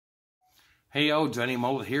Hey, Jenny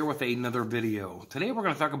Mullet here with another video. Today we're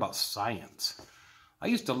going to talk about science. I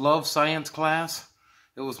used to love science class.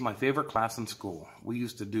 It was my favorite class in school. We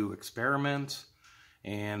used to do experiments,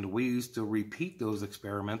 and we used to repeat those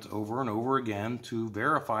experiments over and over again to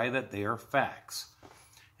verify that they are facts.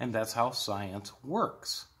 And that's how science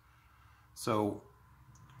works. So,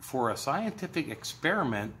 for a scientific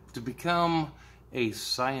experiment to become a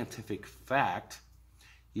scientific fact,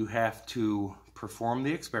 you have to perform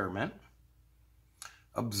the experiment,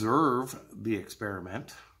 observe the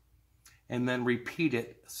experiment, and then repeat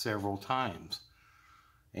it several times.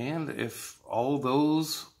 And if all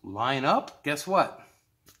those line up, guess what?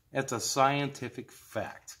 It's a scientific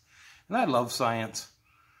fact. And I love science.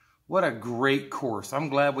 What a great course. I'm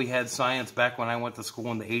glad we had science back when I went to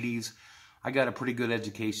school in the 80s. I got a pretty good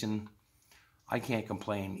education. I can't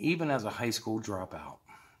complain, even as a high school dropout.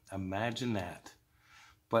 Imagine that.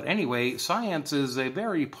 But anyway, science is a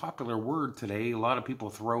very popular word today. A lot of people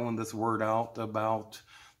throwing this word out about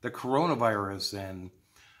the coronavirus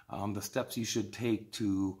and the steps you should take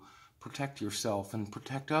to protect yourself and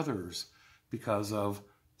protect others because of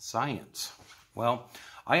science. Well,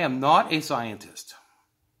 I am not a scientist.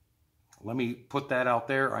 Let me put that out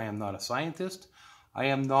there. I am not a scientist. I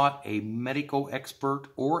am not a medical expert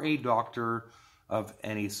or a doctor of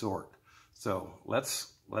any sort. So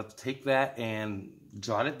let's take that and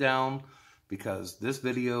jot it down, because this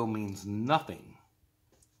video means nothing.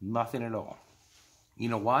 Nothing at all. You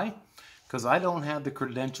know why? Because I don't have the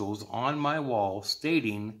credentials on my wall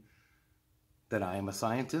stating that I am a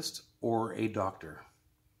scientist or a doctor.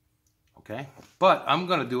 Okay? But I'm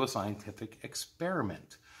going to do a scientific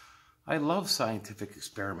experiment. I love scientific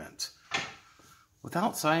experiments.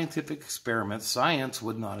 Without scientific experiments, science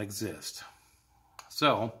would not exist.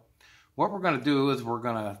 So, what we're going to do is we're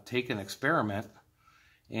going to take an experiment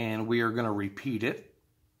and we are going to repeat it.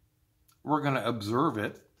 We're going to observe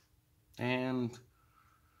it. And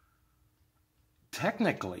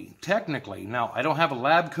technically, now I don't have a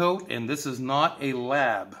lab coat and this is not a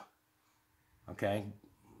lab. Okay?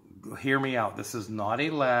 Hear me out. This is not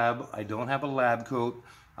a lab. I don't have a lab coat.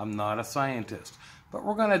 I'm not a scientist. But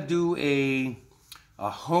we're going to do a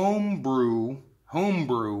homebrew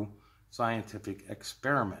scientific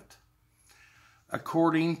experiment.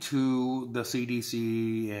 According to the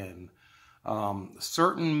CDC and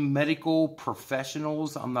certain medical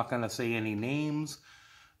professionals, I'm not going to say any names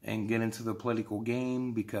and get into the political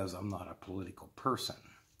game because I'm not a political person.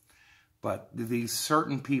 But these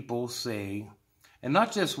certain people say, and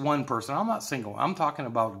not just one person, I'm not single, I'm talking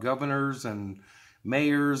about governors and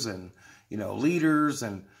mayors and, leaders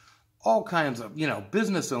and all kinds of,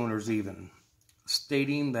 business owners even,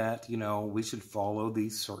 stating that, we should follow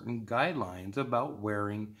these certain guidelines about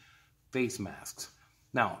wearing face masks.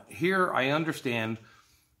 Now, here I understand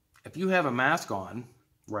if you have a mask on,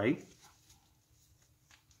 right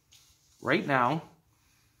now,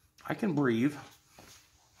 I can breathe.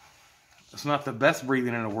 It's not the best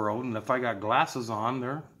breathing in the world, and if I got glasses on,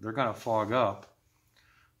 they're going to fog up.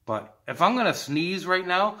 But if I'm going to sneeze right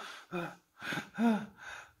now, are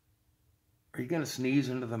you going to sneeze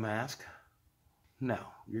into the mask? No,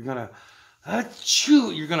 you're going to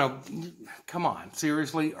achoo. You're going to, come on,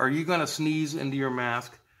 seriously? Are you going to sneeze into your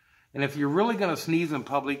mask? And if you're really going to sneeze in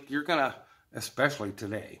public, you're going to, especially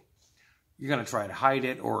today, you're going to try to hide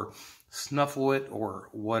it or snuffle it or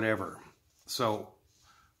whatever. So,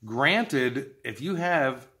 granted, if you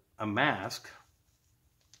have a mask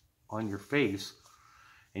on your face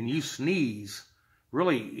and you sneeze,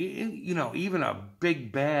 really, even a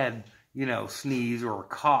big bad, sneeze or a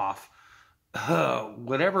cough,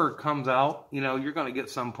 whatever comes out, you're going to get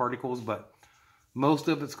some particles, but most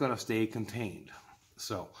of it's going to stay contained.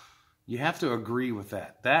 So you have to agree with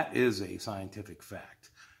that. That is a scientific fact,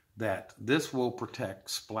 that this will protect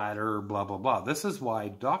splatter, blah, blah, blah. This is why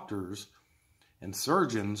doctors and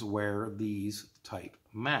surgeons wear these type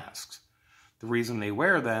masks. The reason they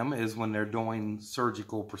wear them is when they're doing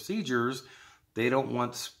surgical procedures, they don't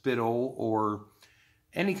want spittle or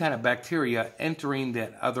any kind of bacteria entering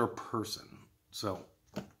that other person. So,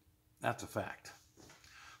 that's a fact.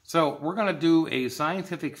 So, we're going to do a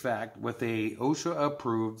scientific fact with a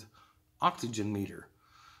OSHA-approved oxygen meter.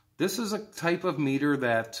 This is a type of meter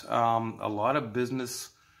that a lot of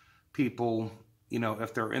business people,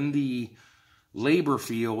 if they're in the labor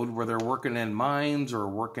field where they're working in mines or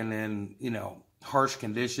working in, harsh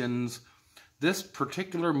conditions, this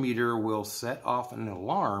particular meter will set off an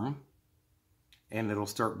alarm and it'll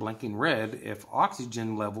start blinking red if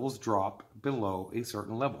oxygen levels drop below a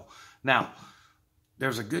certain level. Now,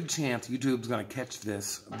 there's a good chance YouTube's going to catch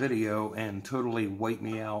this video and totally wipe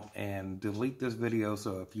me out and delete this video.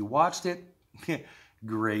 So if you watched it,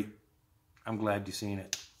 Great. I'm glad you've seen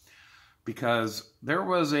it. Because there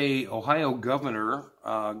was a Ohio governor,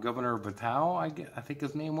 Governor Vitale, I think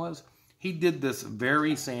his name was. He did this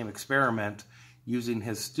very same experiment using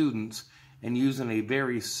his students and using a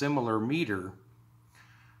very similar meter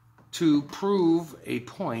to prove a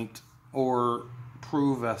point or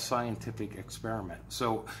prove a scientific experiment.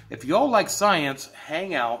 So if y'all like science,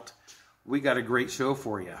 hang out. We got a great show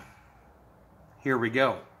for you. Here we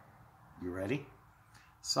go. You ready?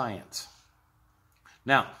 Science.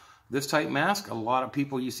 Now, this type mask, a lot of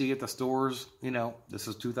people you see at the stores, you know, this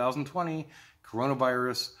is 2020,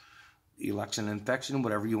 coronavirus, election infection,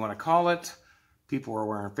 whatever you want to call it. People are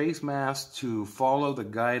wearing face masks to follow the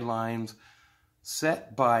guidelines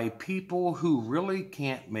set by people who really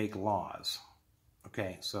can't make laws.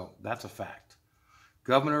 Okay, so that's a fact.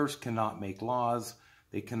 Governors cannot make laws.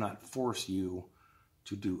 They cannot force you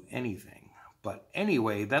to do anything. But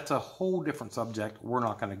anyway, that's a whole different subject. We're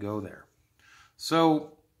not going to go there.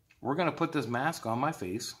 So we're going to put this mask on my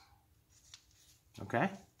face. Okay?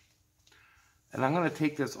 And I'm going to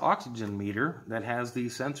take this oxygen meter that has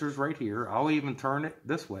these sensors right here. I'll even turn it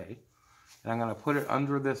this way. And I'm going to put it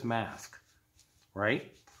under this mask.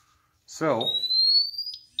 Right? So,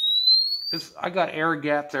 I got air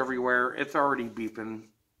gaps everywhere. It's already beeping.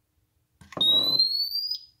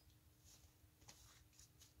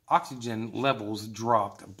 Oxygen levels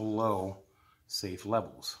dropped below safe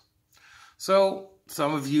levels. So,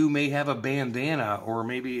 some of you may have a bandana or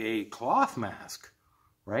maybe a cloth mask,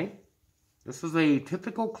 right? This is a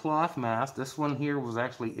typical cloth mask. This one here was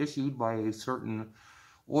actually issued by a certain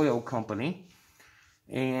oil company.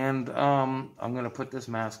 And I'm going to put this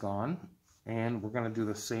mask on, and we're going to do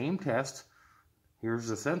the same test. Here's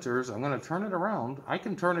the sensors. I'm going to turn it around. I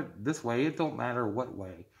can turn it this way. It don't matter what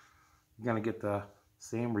way. You're going to get the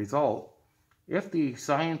same result if the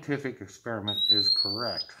scientific experiment is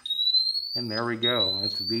correct. And there we go.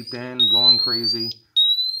 It's beeping, going crazy.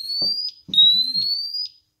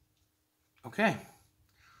 Okay.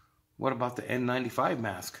 What about the N95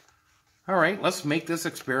 mask? All right, let's make this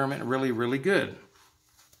experiment really, really good.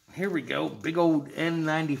 Here we go. Big old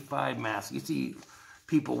N95 mask. You see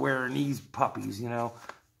people wearing these puppies, you know.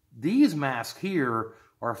 These masks here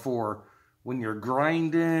are for when you're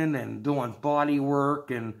grinding and doing body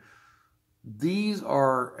work, and these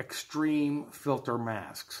are extreme filter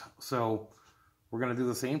masks. So we're going to do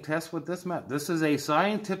the same test with this mask. This is a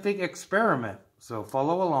scientific experiment, so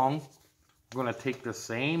follow along. We're going to take the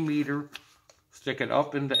same meter, stick it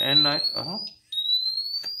up into N9.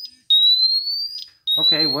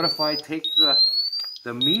 Okay, what if I take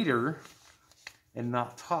the meter and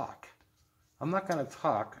not talk? I'm not going to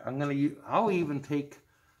talk. I'll even take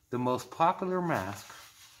the most popular mask.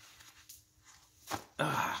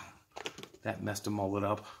 That messed them all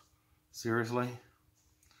up. Seriously?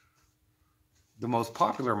 The most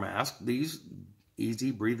popular mask, these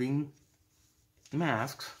easy breathing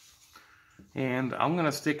masks. And I'm going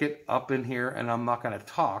to stick it up in here, and I'm not going to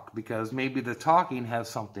talk because maybe the talking has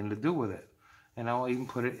something to do with it. And I'll even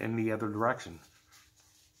put it in the other direction.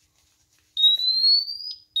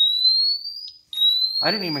 I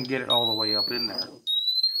didn't even get it all the way up in there.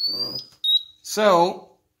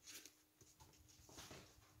 So,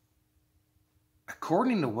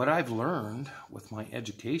 according to what I've learned with my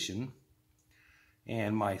education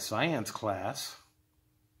and my science class,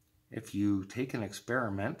 if you take an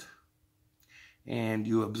experiment and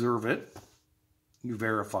you observe it, you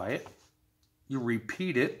verify it, you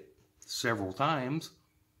repeat it several times,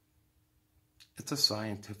 it's a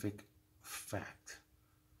scientific fact.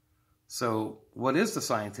 So what is the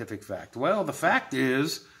scientific fact? Well, the fact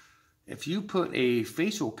is, if you put a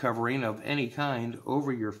facial covering of any kind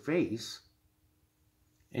over your face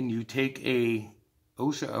and you take a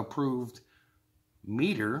OSHA approved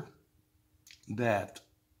meter that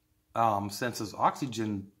senses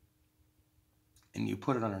oxygen and you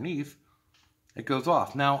put it underneath, it goes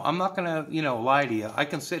off. Now, I'm not going to, lie to you. I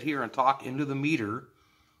can sit here and talk into the meter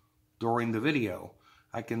during the video.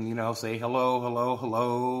 I can, say hello, hello,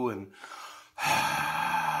 hello, and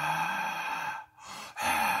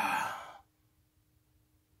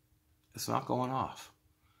it's not going off.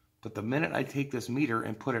 But the minute I take this meter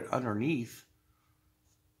and put it underneath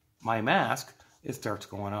my mask, it starts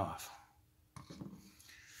going off.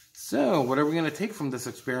 So, what are we going to take from this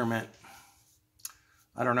experiment?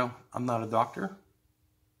 I don't know. I'm not a doctor.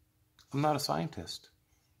 I'm not a scientist.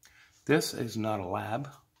 This is not a lab.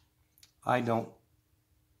 I don't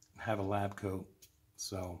have a lab coat.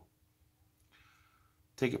 So,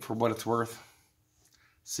 take it for what it's worth.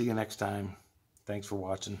 See you next time. Thanks for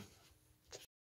watching.